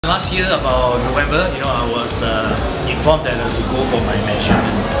Last year, about November, I was informed that to go for my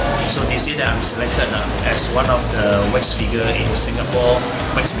measurement. So they say that I'm selected as one of the wax figure in Singapore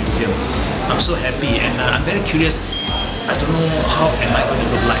Wax Museum. I'm so happy and I'm very curious. I don't know how am I going to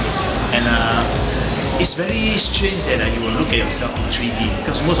look like. And it's very strange that you will look at yourself in 3D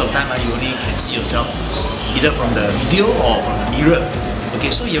because most of the time you only can see yourself either from the video or from the mirror.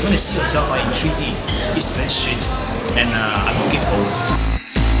 Okay, so you're going to see yourself in 3D. It's very strange and I'm looking forward.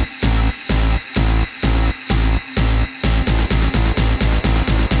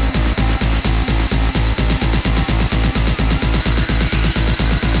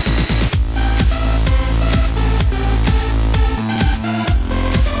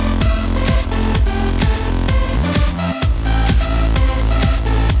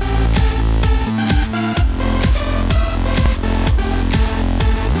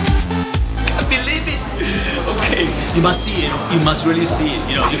 You must see it, you must really see it,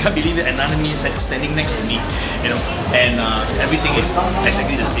 you can't believe it, another me standing next to me, and everything is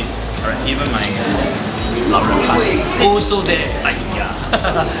exactly the same, alright, even my also there, like, yeah,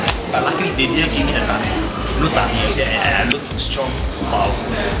 but luckily they didn't give me the tummy, no tummy, you see, and I look strong, wow,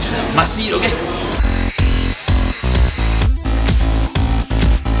 must see it, okay?